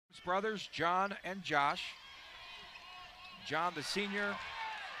brothers, John and Josh. John the senior,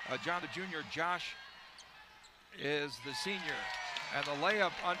 John the junior, Josh is the senior. And the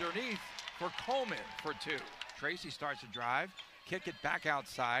layup underneath for Coleman for two. Tracy starts to drive, kick it back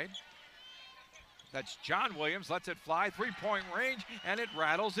outside. That's John Williams, lets it fly, three-point range, and it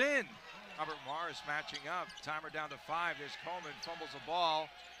rattles in. Robert Morris matching up, timer down to 5. There's Coleman, fumbles the ball,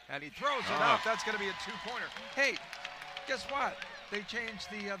 and he throws it up. That's going to be a two-pointer. Hey, guess what? They changed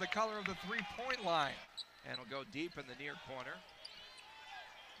the color of the three-point line. And it'll go deep in the near corner.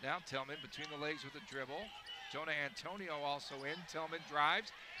 Now Tillman between the legs with a dribble. Jonah Antonio also in. Tillman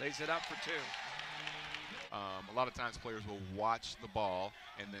drives, lays it up for two. A lot of times players will watch the ball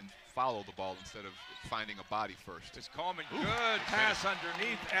and then follow the ball instead of finding a body first. It's Coleman, good pass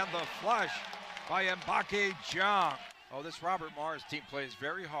underneath, and the flush by Mbake Jong. Oh, this Robert Morris team plays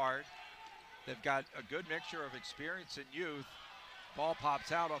very hard. They've got a good mixture of experience and youth. Ball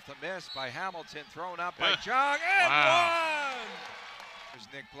pops out off the miss by Hamilton, thrown up by Jong, and one! There's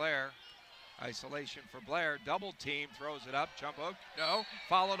Nick Blair. Isolation for Blair, double team, throws it up, jump hook, no,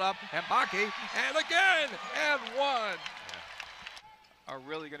 followed up, Mbake, and again, and one. Are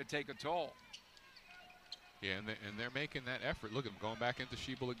really going to take a toll. Yeah, and they're making that effort. Look at him going back into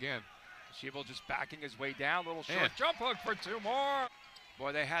Sheeble again. Sheeble just backing his way down, little short jump hook for two more.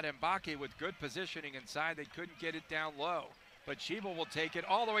 Boy, they had Mbake with good positioning inside. They couldn't get it down low. But Sheeble will take it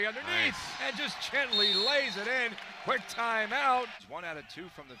all the way underneath and just gently lays it in. Quick timeout. 1 out of 2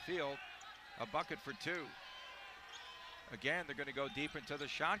 from the field. A bucket for two. Again, they're going to go deep into the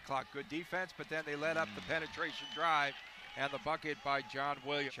shot clock. Good defense, but then they let up the penetration drive and the bucket by John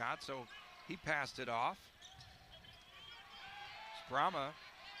Williams. Shot, so he passed it off. Brahma.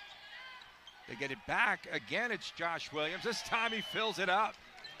 They get it back. Again, it's Josh Williams. This time he fills it up.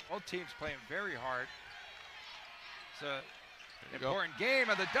 Both teams playing very hard. It's an important game,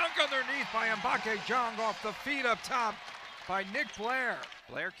 and the dunk underneath by Mbake Jong off the feet up top by Nick Blair.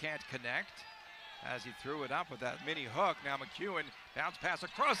 Blair can't connect as he threw it up with that mini hook. Now McEwen, bounce pass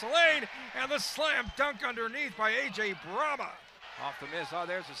across the lane, and the slam dunk underneath by A.J. Brahma. Off the miss. Oh,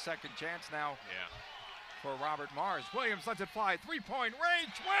 there's a second chance now for Robert Morris. Williams lets it fly. Three-point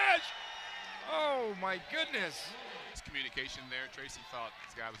range. Wedge! Oh, my goodness. It's communication there. Tracy thought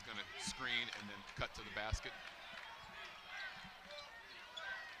this guy was going to screen and then cut to the basket.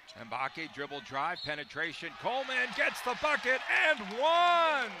 Mbake dribble drive, penetration. Coleman gets the bucket and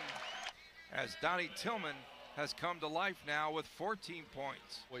one! As Donnie Tillman has come to life now with 14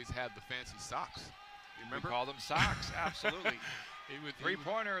 points. Always had the fancy socks. You remember? We call them socks, absolutely.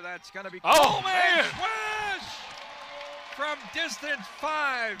 Three-pointer, that's going to be Coleman! Swish! From distance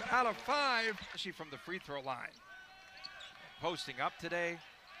 5 out of 5. Actually from the free throw line. Posting up today.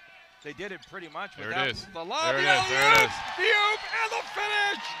 They did it pretty much without the lob. There it is. The oop, and the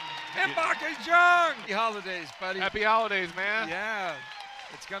finish! Mbake Jong! Happy holidays, buddy. Happy holidays, man. Yeah,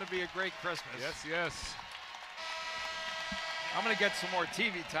 it's going to be a great Christmas. Yes, yes. I'm going to get some more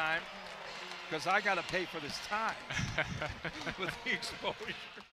TV time because I got to pay for this time with the exposure.